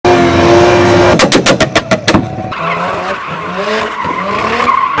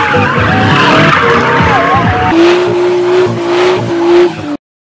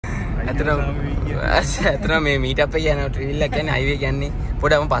හිතනවා මේ මීටප් එක යනවා ට්‍රිවිල් එක කියන්නේ හයිවේ කියන්නේ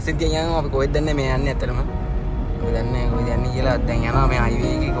පොඩ්ඩක් මම පස්සෙන් තියන් යනවා අපි කොහෙද දන්නේ මේ යන්නේ ඇත්තටම අපි දන්නේ කොහෙද යන්නේ කියලා දැන් යනවා මේ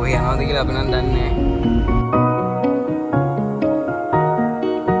හයිවේ එකේ කොහෙ යනවද කියලා අපි නම් දන්නේ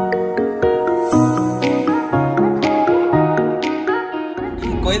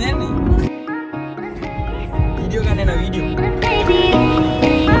නැහැ කොහෙද යන්නේ වීඩියෝ ගන්න යනවා වීඩියෝ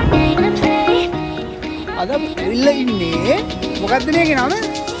අද ඇවිල්ලා ඉන්නේ මොකක්ද මේකේ නම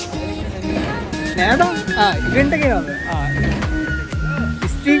නෑද ඉවෙන්ට් එකේ නම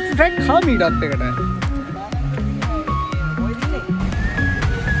Street2Track Meet-up එකට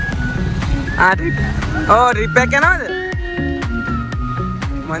රිප් එක යනවද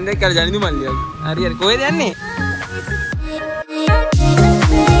මම දැක්කලා ජනිදු මල්ලියක් හරි හරි කොහෙද යන්නේ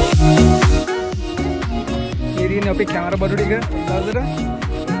ඉතින් අපේ කැමරා බඩු ටික දවසට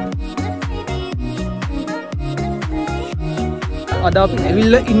අද අපි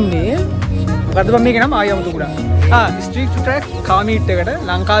ඇවිල්ලා ඉන්නේ මොකද්ද මම මේක නම ආයෙ අමතක වුණා Street2Track Meet එකට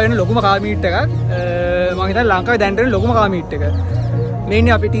ලංකාවේ වෙන ලොකුම Meet එකක් මම හිතන්නේ ලංකාවේ දැන් තියෙන ලොකුම Meet එක මේ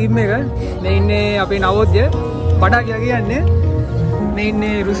ඉන්නේ අපේ ටීම් එක මේ ඉන්නේ අපේ නවෝදය බඩා කියලා කියන්නේ මේ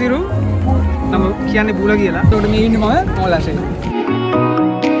ඉන්නේ රුසිරු නම කියන්නේ බූලා කියලා ඒකට මේ ඉන්නේ මම මොලාෂේ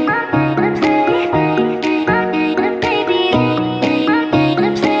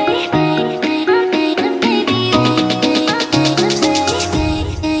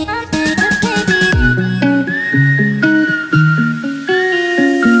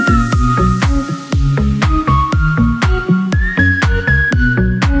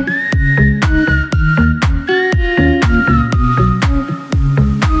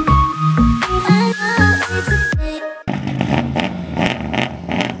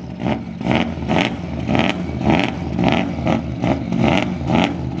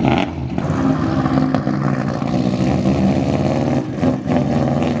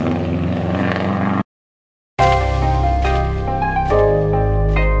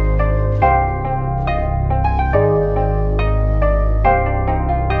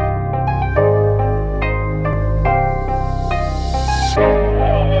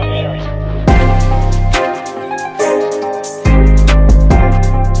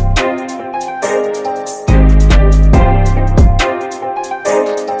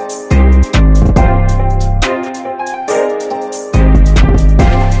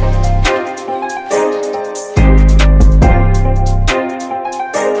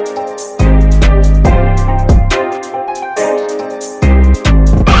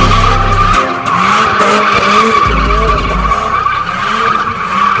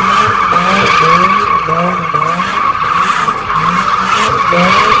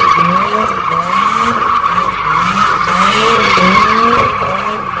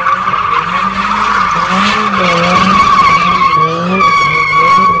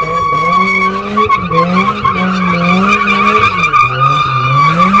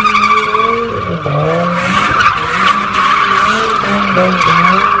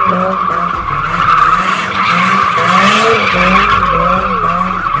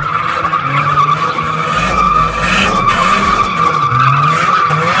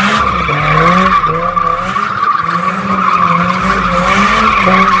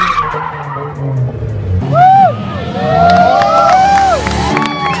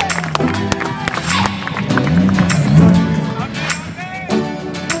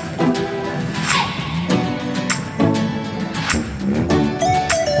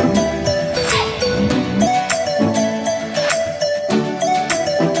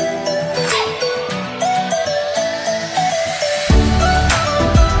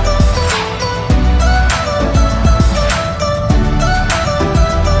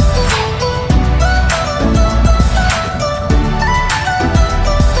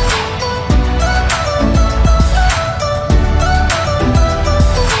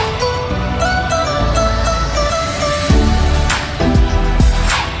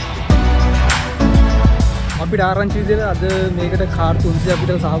අපිට ආරංචි විදිහට අද මේකට කාර් 300ක්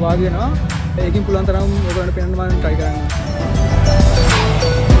විතර සහභාගී වෙනවා. ඒකෙන් පුළුවන් තරම් ඔයගොල්ලන්ට පෙන්වන්න මම try කරනවා.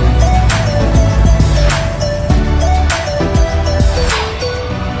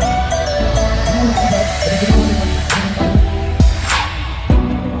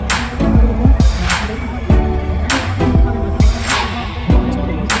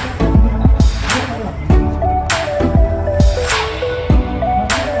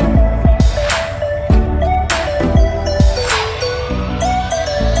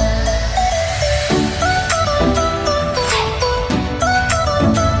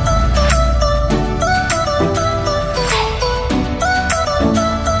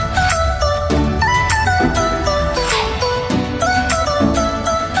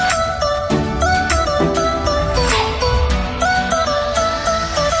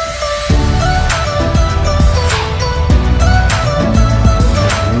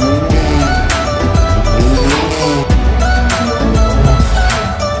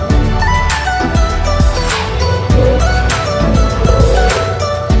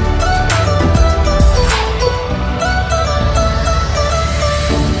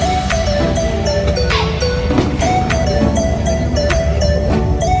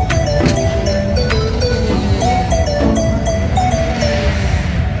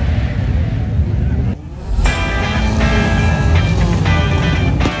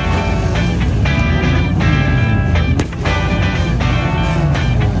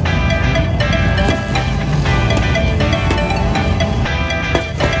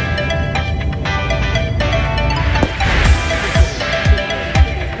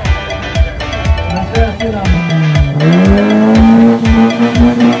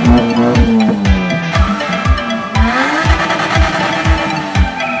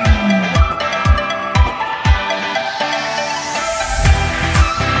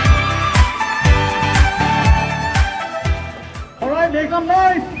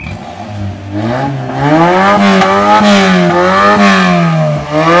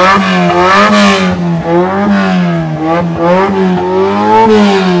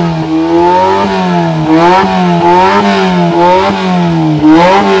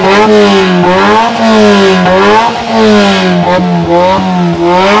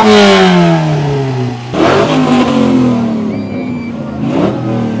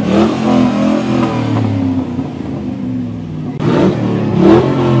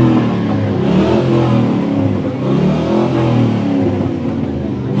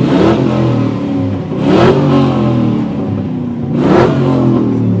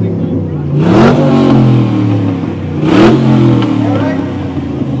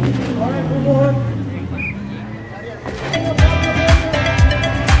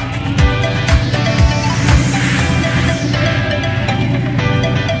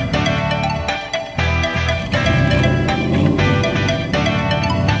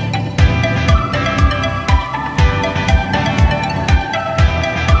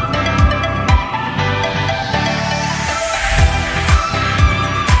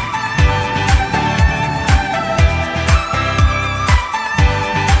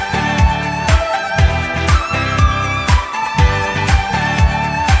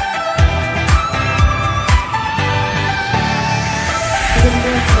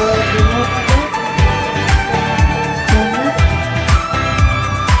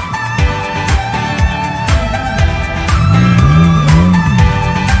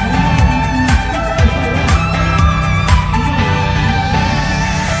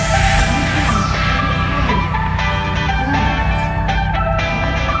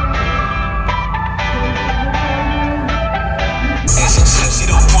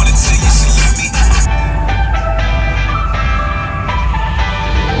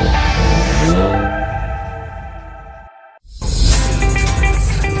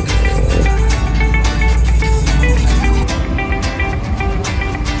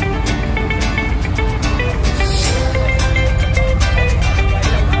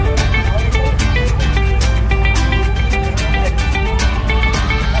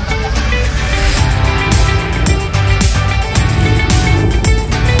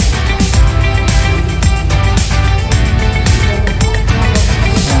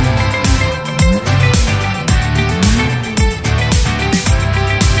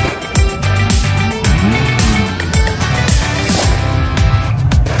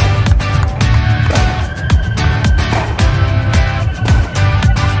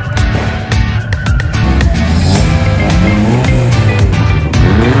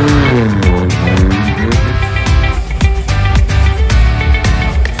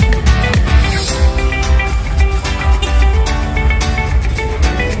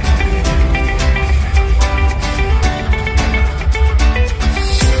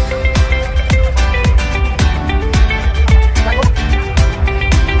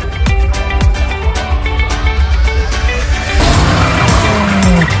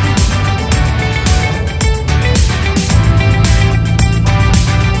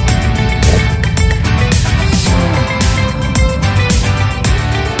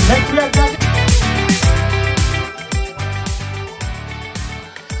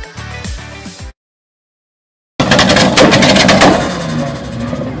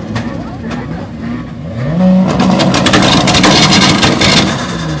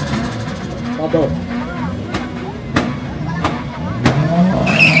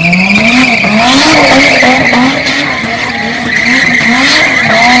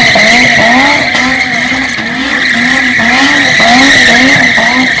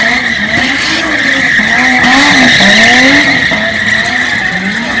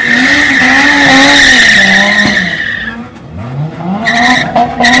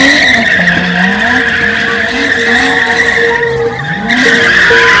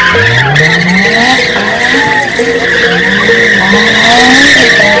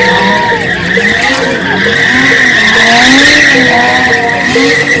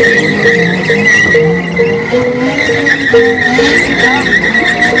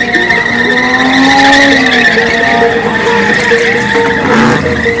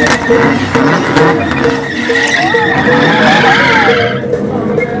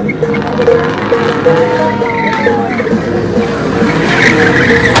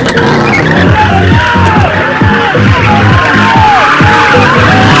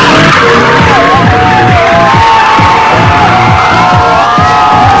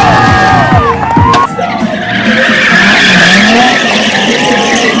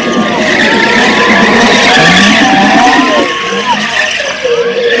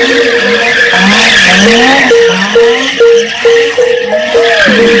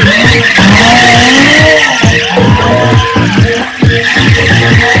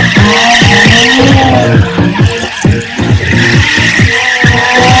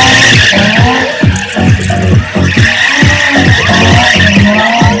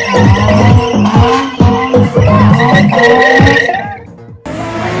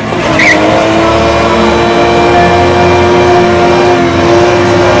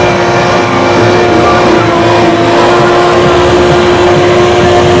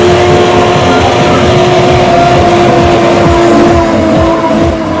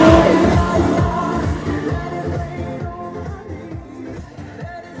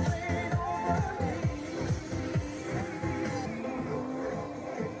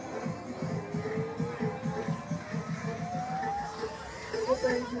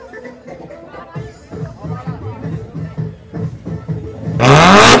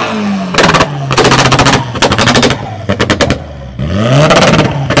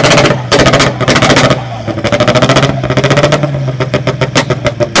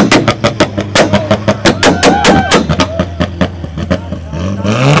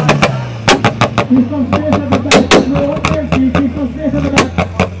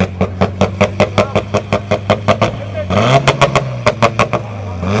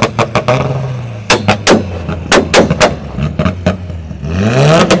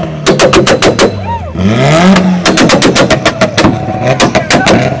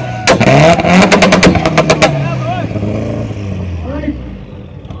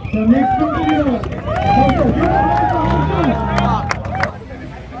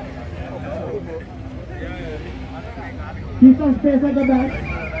 Keep some space at the back.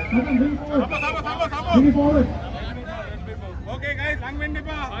 Bring forward. Okay guys, lang වෙන්න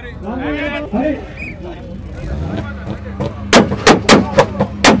එපා. හරි. Hurry.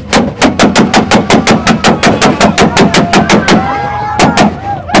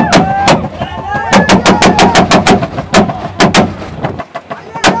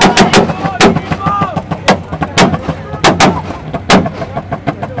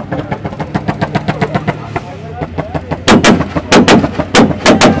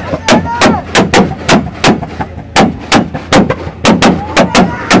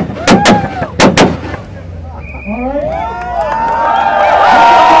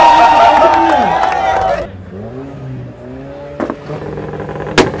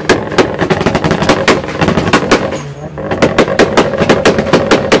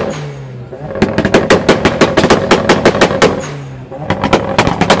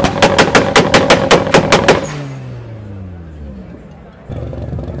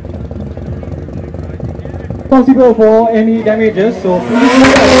 Possible for any damages, so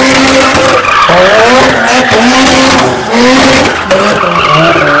please